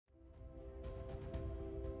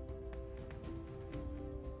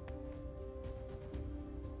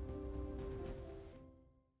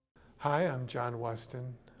Hi, I'm John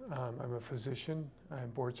Weston. I'm a physician. I'm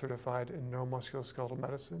board certified in neuromusculoskeletal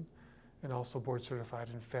medicine and also board certified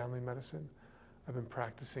in family medicine. I've been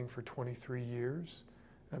practicing for 23 years.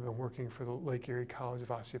 I've been working for the Lake Erie College of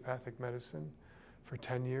Osteopathic Medicine for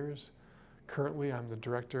 10 years. Currently, I'm the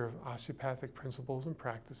Director of Osteopathic Principles and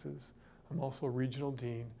Practices. I'm also a Regional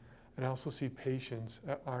Dean, and I also see patients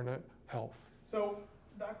at Arnott Health. So,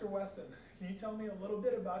 Dr. Weston, can you tell me a little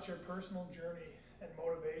bit about your personal journey and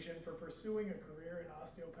motivation for pursuing a career in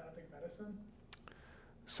osteopathic medicine?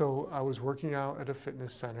 So I was working out at a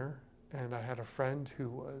fitness center, and I had a friend who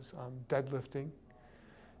was deadlifting,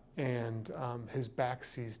 and his back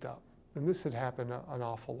seized up. And this had happened an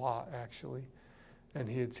awful lot, actually. And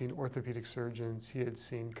he had seen orthopedic surgeons, he had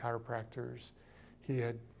seen chiropractors, he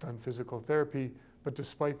had done physical therapy, but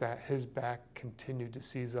despite that, his back continued to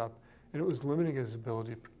seize up, and it was limiting his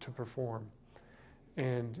ability to perform.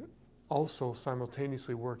 And also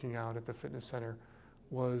simultaneously working out at the fitness center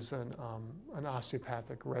was an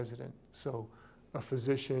osteopathic resident. So a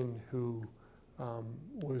physician who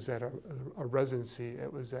was at a residency,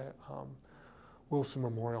 it was at Wilson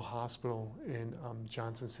Memorial Hospital in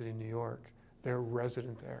Johnson City, New York. They're a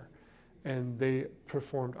resident there. And they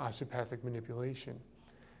performed osteopathic manipulation.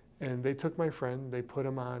 And they took my friend, they put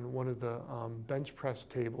him on one of the bench press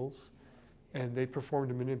tables, and they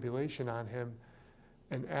performed a manipulation on him.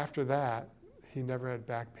 And after that, he never had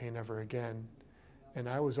back pain ever again. And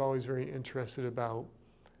I was always very interested about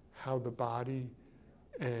how the body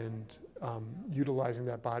and utilizing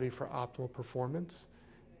that body for optimal performance,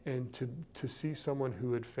 and to see someone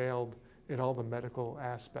who had failed in all the medical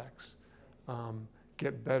aspects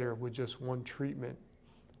get better with just one treatment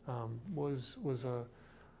was a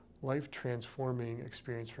life-transforming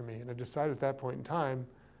experience for me. And I decided at that point in time,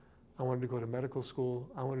 I wanted to go to medical school.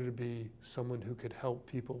 I wanted to be someone who could help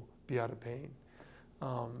people be out of pain.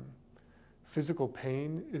 Physical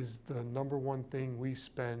pain is the #1 thing we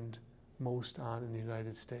spend most on in the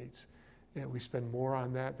United States. And we spend more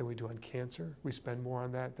on that than we do on cancer. We spend more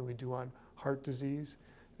on that than we do on heart disease,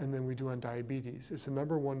 and than we do on diabetes. It's the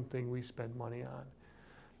 #1 thing we spend money on.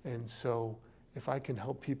 And so if I can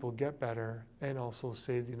help people get better and also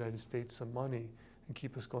save the United States some money and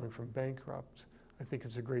keep us going from bankrupt, I think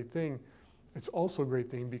it's a great thing. It's also a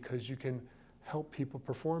great thing because you can help people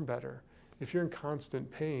perform better. If you're in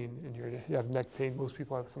constant pain and you have neck pain, most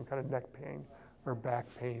people have some kind of neck pain or back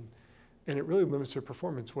pain, and it really limits their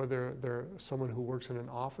performance, whether they're someone who works in an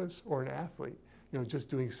office or an athlete, just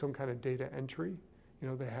doing some kind of data entry.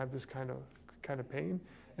 They have this kind of pain,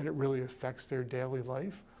 and it really affects their daily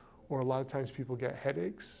life. Or a lot of times people get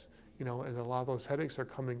headaches, and a lot of those headaches are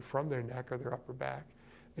coming from their neck or their upper back.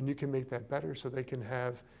 And you can make that better so they can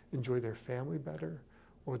enjoy their family better,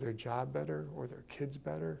 or their job better, or their kids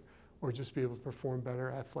better, or just be able to perform better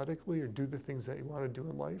athletically or do the things that you want to do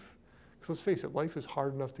in life. Because let's face it, life is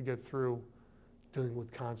hard enough to get through dealing with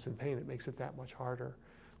constant pain. It makes it that much harder.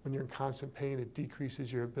 When you're in constant pain, it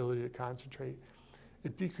decreases your ability to concentrate.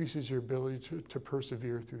 It decreases your ability to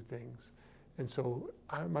persevere through things. And so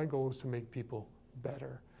my goal is to make people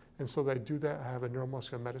better. And so that I do that, I have a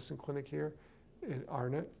neuromuscular medicine clinic here at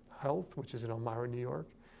Arnott Health, which is in Elmira, New York.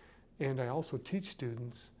 And I also teach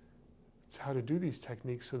students how to do these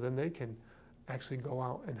techniques so then they can actually go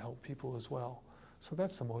out and help people as well. So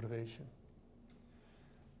that's the motivation.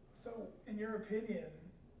 So, in your opinion,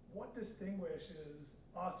 what distinguishes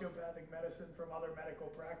osteopathic medicine from other medical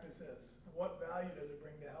practices? What value does it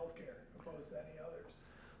bring to healthcare opposed to any others?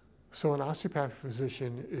 So an osteopathic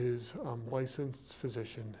physician is a licensed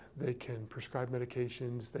physician. They can prescribe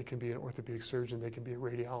medications, they can be an orthopedic surgeon, they can be a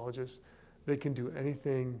radiologist. They can do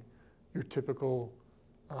anything your typical,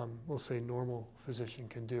 we'll say normal physician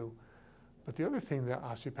can do. But the other thing that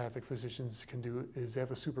osteopathic physicians can do is they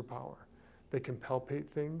have a superpower. They can palpate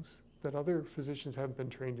things that other physicians haven't been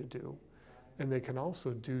trained to do. And they can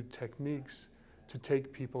also do techniques to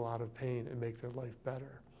take people out of pain and make their life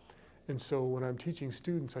better. And so when I'm teaching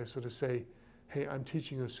students, I sort of say, hey, I'm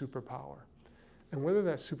teaching you a superpower. And whether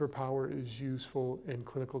that superpower is useful in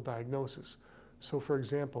clinical diagnosis. So for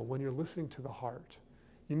example, when you're listening to the heart,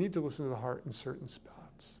 you need to listen to the heart in certain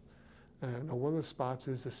spots. And one of the spots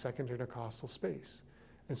is the second intercostal space.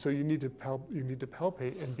 And so you need to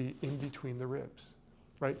palpate and be in between the ribs,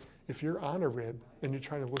 right? If you're on a rib and you're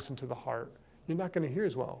trying to listen to the heart, you're not going to hear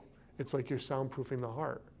as well. It's like you're soundproofing the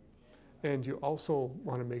heart. And you also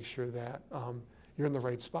want to make sure that you're in the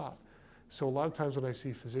right spot. So a lot of times when I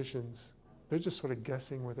see physicians, they're just sort of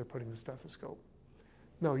guessing where they're putting the stethoscope.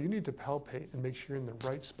 No, you need to palpate and make sure you're in the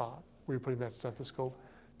right spot where you're putting that stethoscope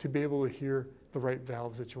to be able to hear the right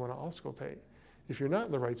valves that you want to auscultate. If you're not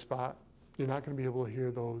in the right spot, you're not going to be able to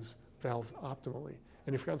hear those valves optimally.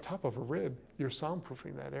 And if you're on top of a rib, you're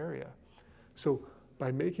soundproofing that area. So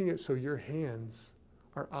by making it so your hands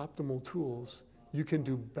are optimal tools, you can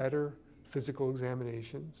do better physical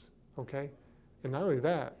examinations, okay? And not only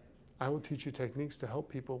that, I will teach you techniques to help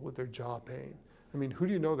people with their jaw pain. I mean, who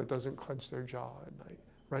do you know that doesn't clench their jaw at night,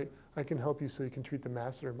 right? I can help you so you can treat the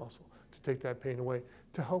masseter muscle to take that pain away,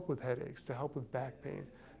 to help with headaches, to help with back pain,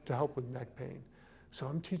 to help with neck pain. So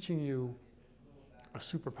I'm teaching you a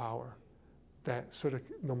superpower that sort of,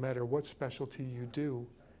 no matter what specialty you do,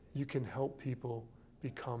 you can help people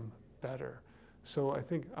become better. So I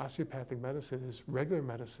think osteopathic medicine is regular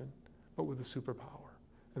medicine, but with a superpower.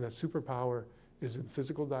 And that superpower is in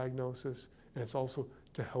physical diagnosis, and it's also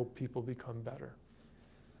to help people become better.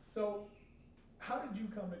 So how did you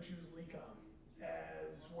come to choose LECOM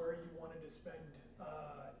as where you wanted to spend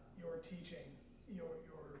your teaching,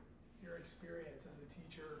 your experience as a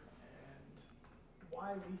teacher, and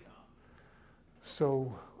why LECOM?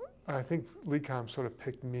 So I think LECOM sort of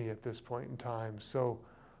picked me at this point in time. So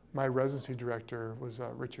my residency director was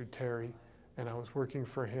Richard Terry, and I was working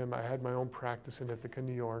for him. I had my own practice in Ithaca,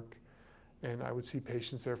 New York, and I would see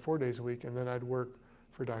patients there 4 days a week, and then I'd work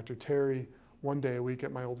for Dr. Terry 1 day a week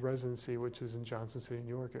at my old residency, which is in Johnson City, New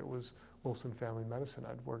York. It was Wilson Family Medicine.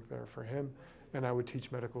 I'd work there for him, and I would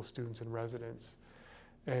teach medical students and residents.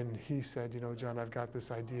 And he said, you know, John, I've got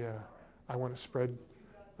this idea. I want to spread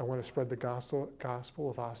the gospel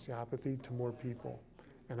of osteopathy to more people,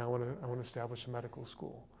 and I want to establish a medical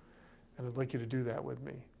school, and I'd like you to do that with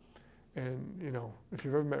me. And you know, if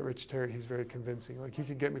you've ever met Rich Terry, he's very convincing. Like, he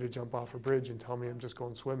could get me to jump off a bridge and tell me I'm just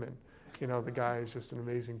going swimming. You know, the guy is just an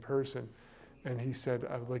amazing person. And he said,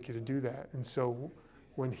 I would like you to do that. And so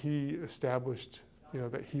when he established, you know,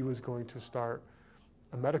 that he was going to start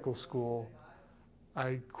a medical school,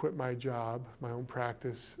 I quit my job, my own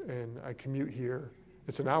practice, and I commute here.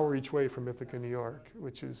 It's an hour each way from Ithaca, New York,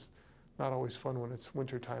 which is not always fun when it's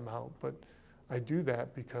winter time out, but I do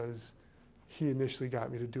that because he initially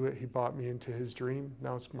got me to do it. He bought me into his dream.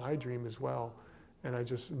 Now it's my dream as well. And I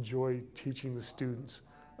just enjoy teaching the students.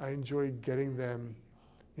 I enjoy getting them,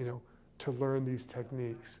 you know, to learn these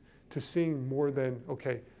techniques, to seeing more than,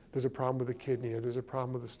 okay, there's a problem with the kidney, or there's a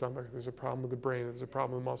problem with the stomach, there's a problem with the brain, there's a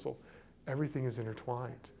problem with the muscle. Everything is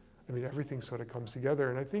intertwined. I mean, everything sort of comes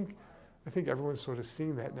together. And I think everyone's sort of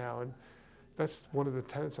seeing that now. And that's one of the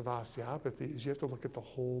tenets of osteopathy, is you have to look at the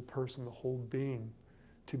whole person, the whole being,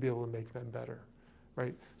 to be able to make them better,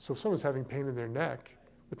 right? So if someone's having pain in their neck,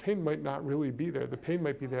 the pain might not really be there. The pain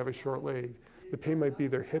might be they have a short leg. The pain might be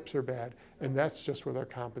their hips are bad, and that's just where their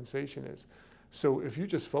compensation is. So if you're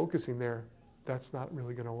just focusing there, that's not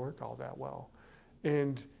really going to work all that well.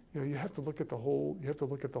 And you know, you have to look at the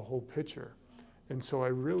whole picture. And so I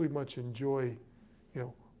really much enjoy, you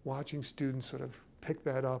know, watching students sort of pick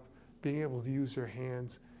that up, being able to use their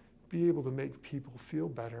hands, be able to make people feel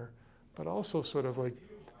better, but also sort of like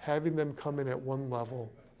having them come in at one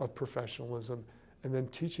level of professionalism and then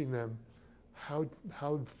teaching them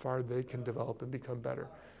how far they can develop and become better.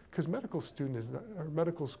 Because medical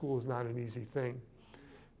school is not an easy thing,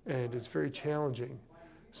 and it's very challenging.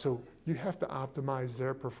 So you have to optimize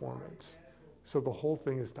their performance. So the whole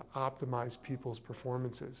thing is to optimize people's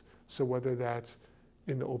performances. So whether that's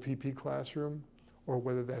in the OPP classroom, or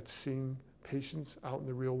whether that's seeing patients out in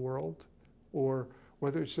the real world, or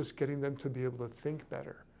whether it's just getting them to be able to think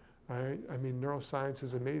better, right? I mean, neuroscience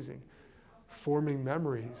is amazing. Forming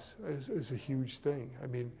memories is a huge thing. I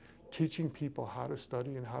mean, teaching people how to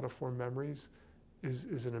study and how to form memories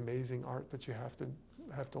is an amazing art that you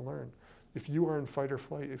have to learn. If you are in fight or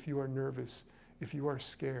flight, if you are nervous, if you are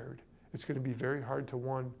scared, it's going to be very hard to,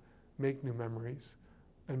 one, make new memories,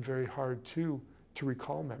 and very hard, two, to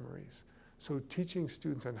recall memories. So teaching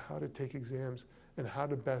students on how to take exams and how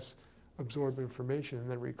to best absorb information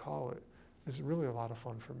and then recall it is really a lot of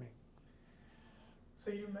fun for me.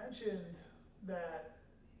 So you mentioned that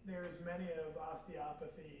there's many of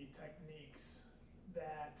osteopathy techniques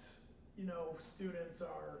that, you know, students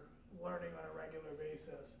are learning on a regular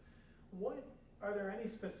basis. Are there any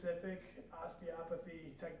specific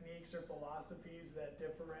osteopathy techniques or philosophies that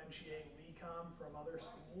differentiate LECOM from other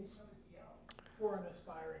schools for an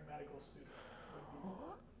aspiring medical student?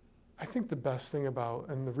 I think the best thing about,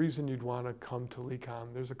 and the reason you'd want to come to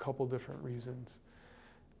LECOM, there's a couple different reasons.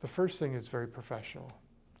 The first thing is very professional.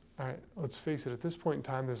 All right, let's face it, at this point in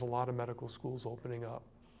time, there's a lot of medical schools opening up.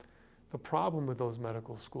 The problem with those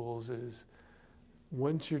medical schools is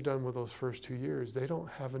once you're done with those first 2 years, they don't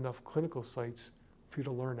have enough clinical sites for you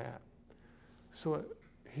to learn at. So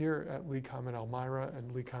here at LECOM in Elmira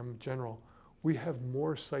and LECOM in general, we have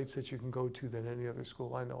more sites that you can go to than any other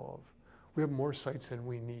school I know of. We have more sites than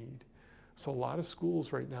we need. So a lot of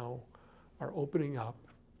schools right now are opening up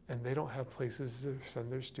and they don't have places to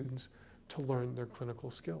send their students to learn their clinical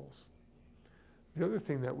skills. The other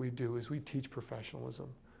thing that we do is we teach professionalism.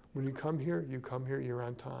 When you come here, you're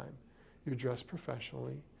on time. You dress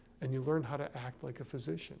professionally and you learn how to act like a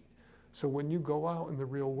physician. So when you go out in the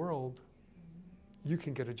real world, you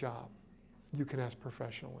can get a job. You can act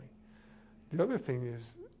professionally. The other thing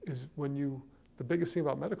is the biggest thing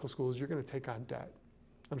about medical school is you're going to take on debt.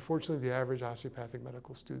 Unfortunately, the average osteopathic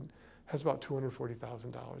medical student has about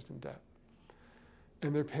 $240,000 in debt.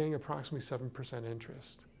 And they're paying approximately 7%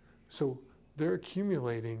 interest. So they're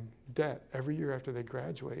accumulating debt every year after they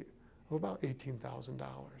graduate of about $18,000.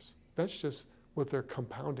 That's just what their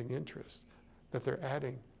compounding interest that they're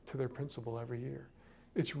adding to their principal every year.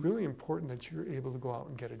 It's really important that you're able to go out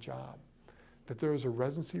and get a job, that there is a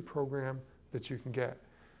residency program that you can get.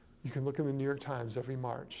 You can look in the New York Times every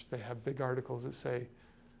March. They have big articles that say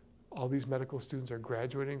all these medical students are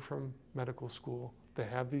graduating from medical school, they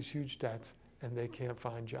have these huge debts, and they can't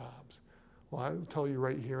find jobs. Well, I will tell you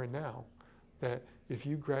right here and now that if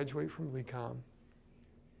you graduate from LECOM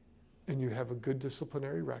and you have a good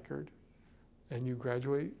disciplinary record and you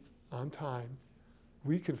graduate on time,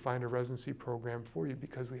 we can find a residency program for you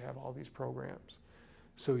because we have all these programs.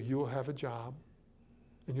 So you'll have a job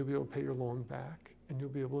and you'll be able to pay your loan back and you'll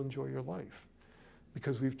be able to enjoy your life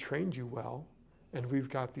because we've trained you well and we've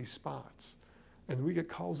got these spots. And we get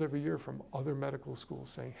calls every year from other medical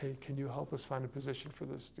schools saying, hey, can you help us find a position for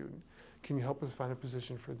this student? Can you help us find a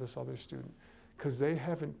position for this other student? Because they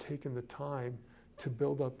haven't taken the time to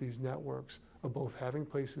build up these networks of both having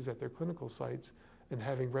places at their clinical sites and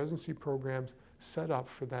having residency programs set up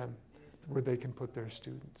for them where they can put their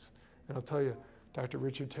students. And I'll tell you, Dr.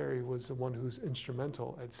 Richard Terry was the one who's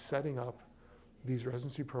instrumental at setting up these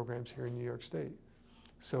residency programs here in New York State.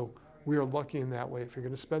 So we are lucky in that way. If you're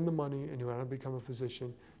going to spend the money and you want to become a physician,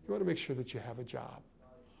 you want to make sure that you have a job.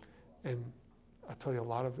 And I'll tell you, a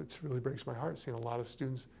lot of it really breaks my heart seeing a lot of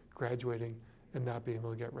students graduating and not being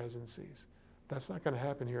able to get residencies. That's not going to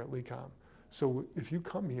happen here at LECOM. So if you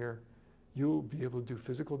come here, you'll be able to do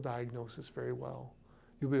physical diagnosis very well.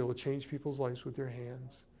 You'll be able to change people's lives with your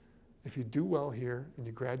hands. If you do well here and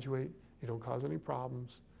you graduate, you don't cause any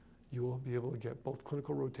problems, you will be able to get both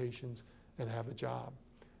clinical rotations and have a job.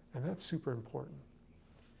 And that's super important.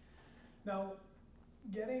 Now,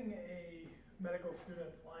 getting a medical student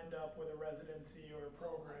lined up with a residency or a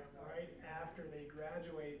program right after they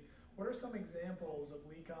graduate, what are some examples of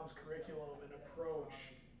LECOM's curriculum and approach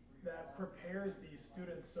that prepares these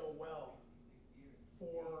students so well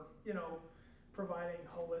for, providing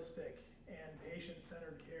holistic and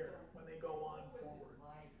patient-centered care when they go on forward?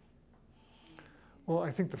 Well,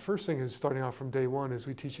 I think the first thing is starting off from day one is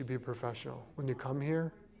we teach you to be a professional. When you come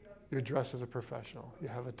here, you're dressed as a professional. You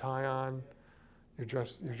have a tie on, you're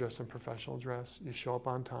dressed in professional dress, you show up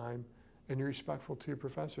on time, and you're respectful to your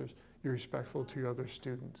professors, you're respectful to your other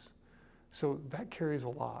students. So that carries a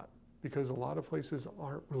lot because a lot of places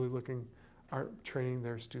aren't training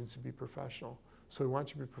their students to be professional. So we want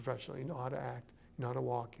you to be professional. You know how to act, you know how to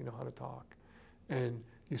walk, you know how to talk. And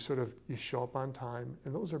you show up on time,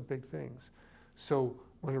 and those are big things. So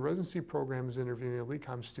when a residency program is interviewing a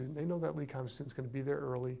LECOM student, they know that LECOM student's going to be there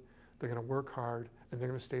early, they're going to work hard, and they're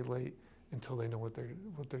going to stay late until they know what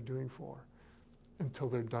they're doing for, until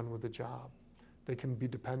they're done with the job. They can be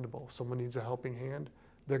dependable. Someone needs a helping hand,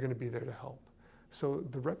 they're going to be there to help. So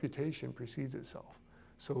the reputation precedes itself.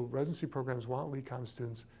 So residency programs want LECOM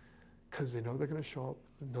students because they know they're going to show up,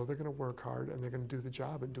 they know they're going to work hard, and they're going to do the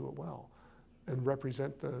job and do it well, and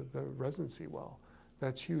represent the residency well.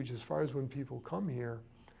 That's huge. As far as when people come here,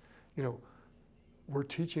 we're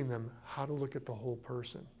teaching them how to look at the whole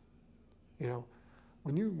person.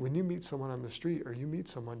 When you meet someone on the street or you meet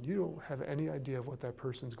someone, you don't have any idea of what that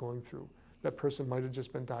person's going through. That person might have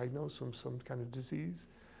just been diagnosed with some kind of disease.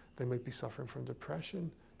 They might be suffering from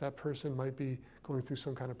depression. That person might be going through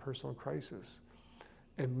some kind of personal crisis.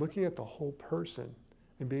 And looking at the whole person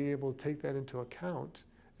and being able to take that into account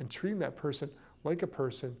and treating that person like a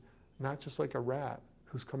person, not just like a rat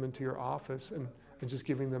who's come into your office and just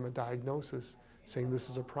giving them a diagnosis, saying this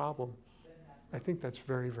is a problem. I think that's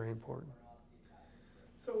very, very important.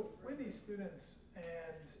 So with these students and,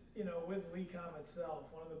 with LECOM itself,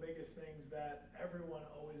 one of the biggest things that everyone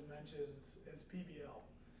always mentions is PBL.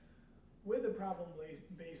 With the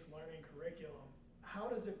problem-based learning curriculum, how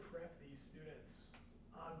does it prep these students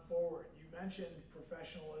on forward? You mentioned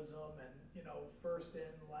professionalism and, first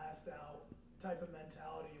in, last out type of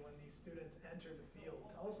mentality when these students enter the field.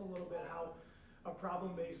 Tell us a little bit how a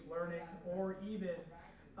problem-based learning or even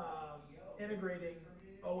integrating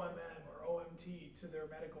OMM or OMT to their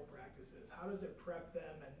medical practices? How does it prep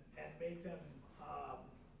them and make them,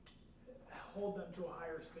 hold them to a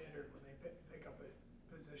higher standard when they pick up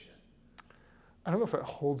a position? I don't know if it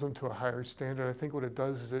holds them to a higher standard. I think what it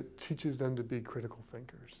does is it teaches them to be critical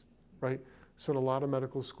thinkers, right? So in a lot of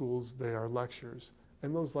medical schools, they are lectures,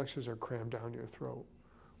 and those lectures are crammed down your throat.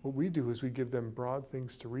 What we do is we give them broad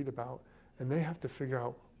things to read about, and they have to figure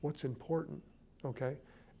out what's important, okay?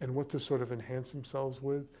 And what to sort of enhance themselves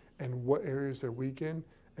with, and what areas they're weak in,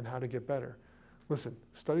 and how to get better. Listen,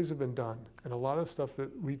 studies have been done, and a lot of stuff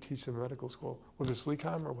that we teach in medical school, whether it's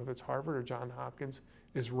LECOM or whether it's Harvard or Johns Hopkins,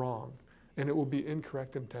 is wrong, and it will be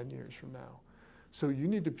incorrect in 10 years from now. So you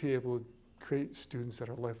need to be able to create students that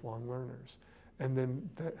are lifelong learners, and then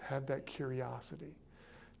that have that curiosity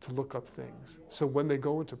to look up things. So when they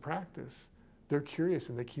go into practice, they're curious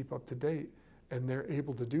and they keep up to date, and they're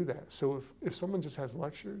able to do that. So if someone just has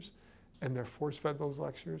lectures, and they're force-fed those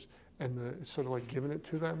lectures, and it's sort of like giving it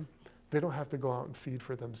to them, they don't have to go out and feed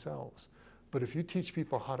for themselves. But if you teach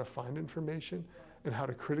people how to find information and how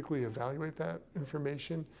to critically evaluate that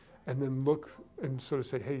information, and then look and sort of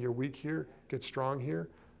say, hey, you're weak here, get strong here,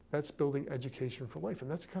 that's building education for life.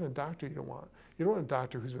 And that's the kind of doctor you don't want. You don't want a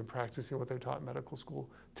doctor who's been practicing what they taught in medical school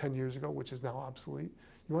 10 years ago, which is now obsolete.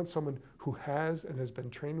 You want someone who has and has been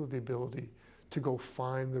trained with the ability to go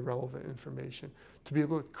find the relevant information, to be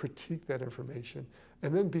able to critique that information,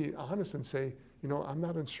 and then be honest and say, you know, I'm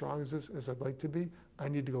not as strong as this as I'd like to be. I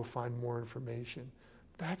need to go find more information.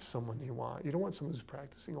 That's someone you want. You don't want someone who's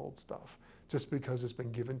practicing old stuff just because it's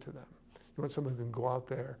been given to them. You want someone who can go out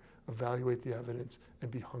there, evaluate the evidence, and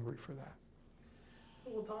be hungry for that. So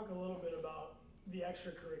we'll talk a little bit about the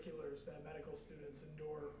extracurriculars that medical students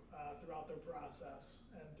endure throughout their process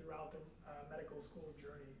and throughout their medical school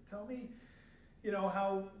journey. Tell me, you know,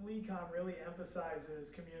 how LECOM really emphasizes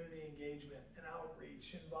community engagement and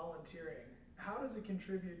outreach and volunteering. How does it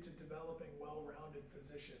contribute to developing well-rounded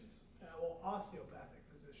physicians? Well, osteopathic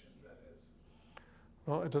physicians, that is.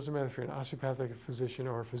 Well, it doesn't matter if you're an osteopathic physician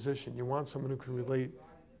or a physician. You want someone who can relate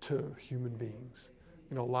to human beings.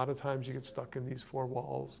 You know, a lot of times you get stuck in these four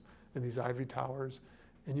walls and these ivory towers,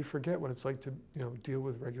 and you forget what it's like to, you know, deal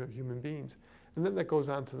with regular human beings. And then that goes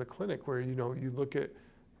on to the clinic where, you know, you look at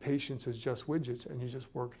patients as just widgets and you just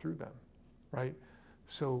work through them, right?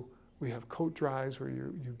 So we have coat drives where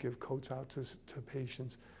you give coats out to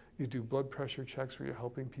patients. You do blood pressure checks where you're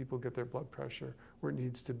helping people get their blood pressure where it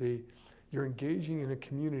needs to be. You're engaging in a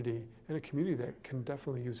community that can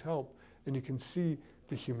definitely use help, and you can see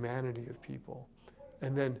the humanity of people.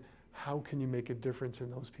 And then how can you make a difference in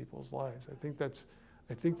those people's lives? I think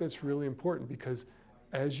that's really important, because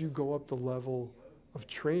as you go up the level of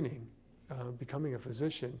training, becoming a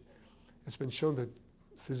physician, it's been shown that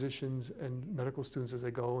physicians and medical students, as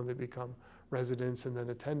they go and they become residents and then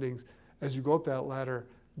attendings, as you go up that ladder,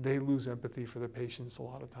 they lose empathy for the patients a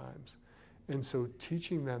lot of times. And so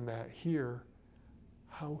teaching them that here,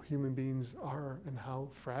 how human beings are and how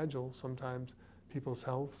fragile sometimes people's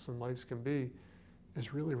healths and lives can be,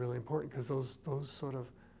 is really, really important, because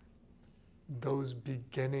those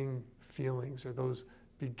beginning feelings or those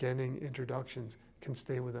beginning introductions can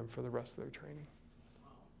stay with them for the rest of their training.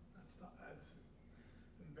 Wow, that's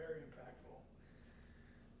very impactful.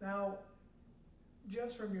 Now,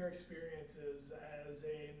 just from your experiences as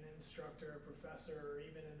an instructor, a professor, or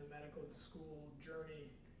even in the medical school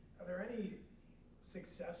journey, are there any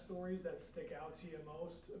success stories that stick out to you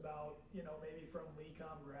most about, you know, maybe from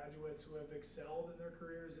LECOM graduates who have excelled in their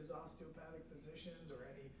careers as osteopathic physicians, or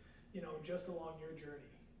any, you know, just along your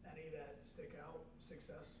journey, any that stick out,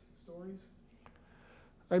 success stories?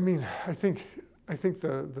 I mean, I think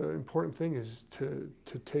the important thing is to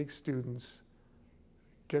take students,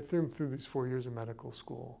 get them through these 4 years of medical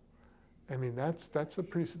school. I mean,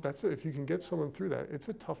 if you can get someone through that, it's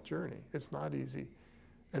a tough journey. It's not easy.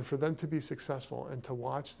 And for them to be successful and to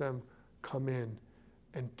watch them come in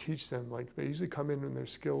and teach them, like they usually come in when their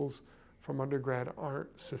skills from undergrad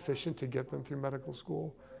aren't sufficient to get them through medical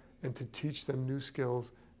school, and to teach them new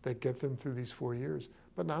skills that get them through these 4 years.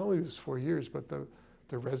 But not only these 4 years, but the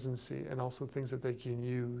residency, and also things that they can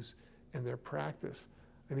use in their practice.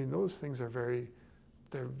 I mean, those things are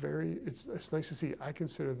it's nice to see. I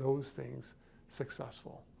consider those things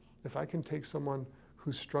successful. If I can take someone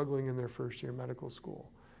who's struggling in their first year of medical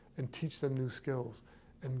school and teach them new skills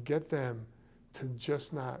and get them to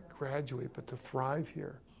just not graduate, but to thrive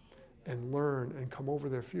here and learn and come over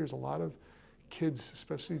their fears. A lot of kids,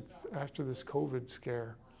 especially after this COVID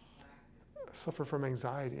scare, suffer from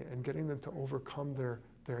anxiety, and getting them to overcome their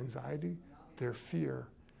anxiety, their fear,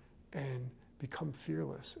 and become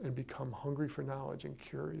fearless and become hungry for knowledge and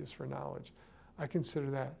curious for knowledge. I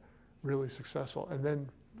consider that really successful. And then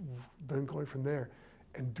going from there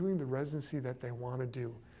and doing the residency that they want to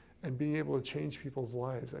do and being able to change people's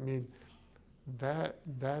lives. I mean, that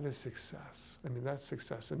is success. I mean, that's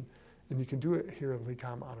success. And you can do it here at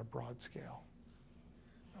LECOM on a broad scale.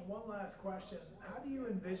 Now, one last question. How do you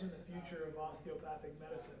envision the future of osteopathic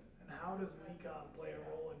medicine? And how does LECOM play a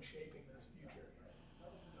role in shaping this future?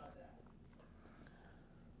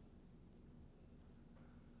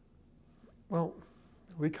 Well,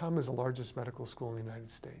 LECOM is the largest medical school in the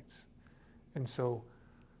United States. And so,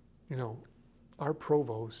 you know, our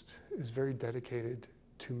provost is very dedicated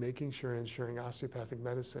to making sure and ensuring osteopathic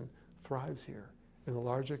medicine thrives here in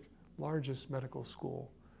the largest medical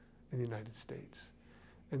school in the United States.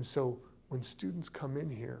 And so when students come in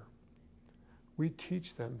here, we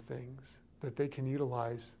teach them things that they can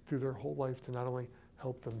utilize through their whole life to not only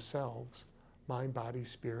help themselves, mind, body,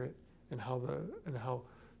 spirit, and how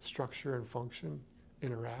structure and function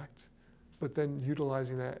interact, but then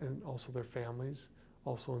utilizing that in also their families,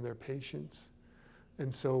 also in their patients.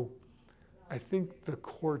 And so I think the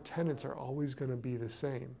core tenets are always going to be the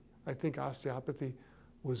same. I think osteopathic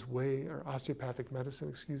medicine,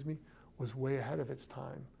 excuse me, was way ahead of its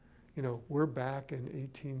time. You know, we're back in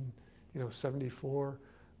 1874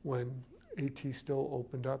 when AT still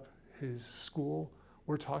opened up his school.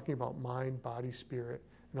 We're talking about mind, body, spirit,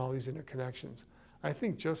 and all these interconnections. I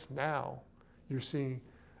think just now you're seeing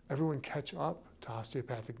everyone catch up to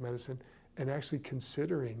osteopathic medicine and actually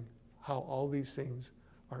considering how all these things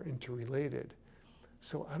are interrelated.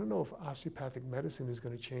 So I don't know if osteopathic medicine is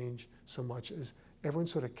going to change so much as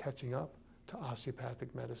everyone's sort of catching up to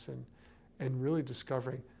osteopathic medicine and really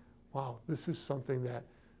discovering, wow, this is something that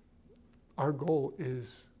our goal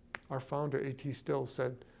is, our founder, A.T. Still,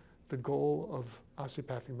 said the goal of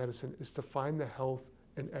osteopathic medicine is to find the health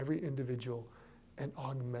in every individual and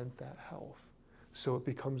augment that health so it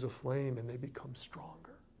becomes a flame and they become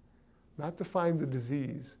stronger. Not to find the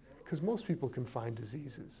disease, because most people can find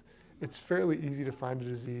diseases. It's fairly easy to find a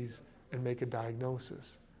disease and make a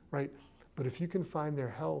diagnosis, right? But if you can find their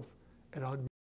health and augment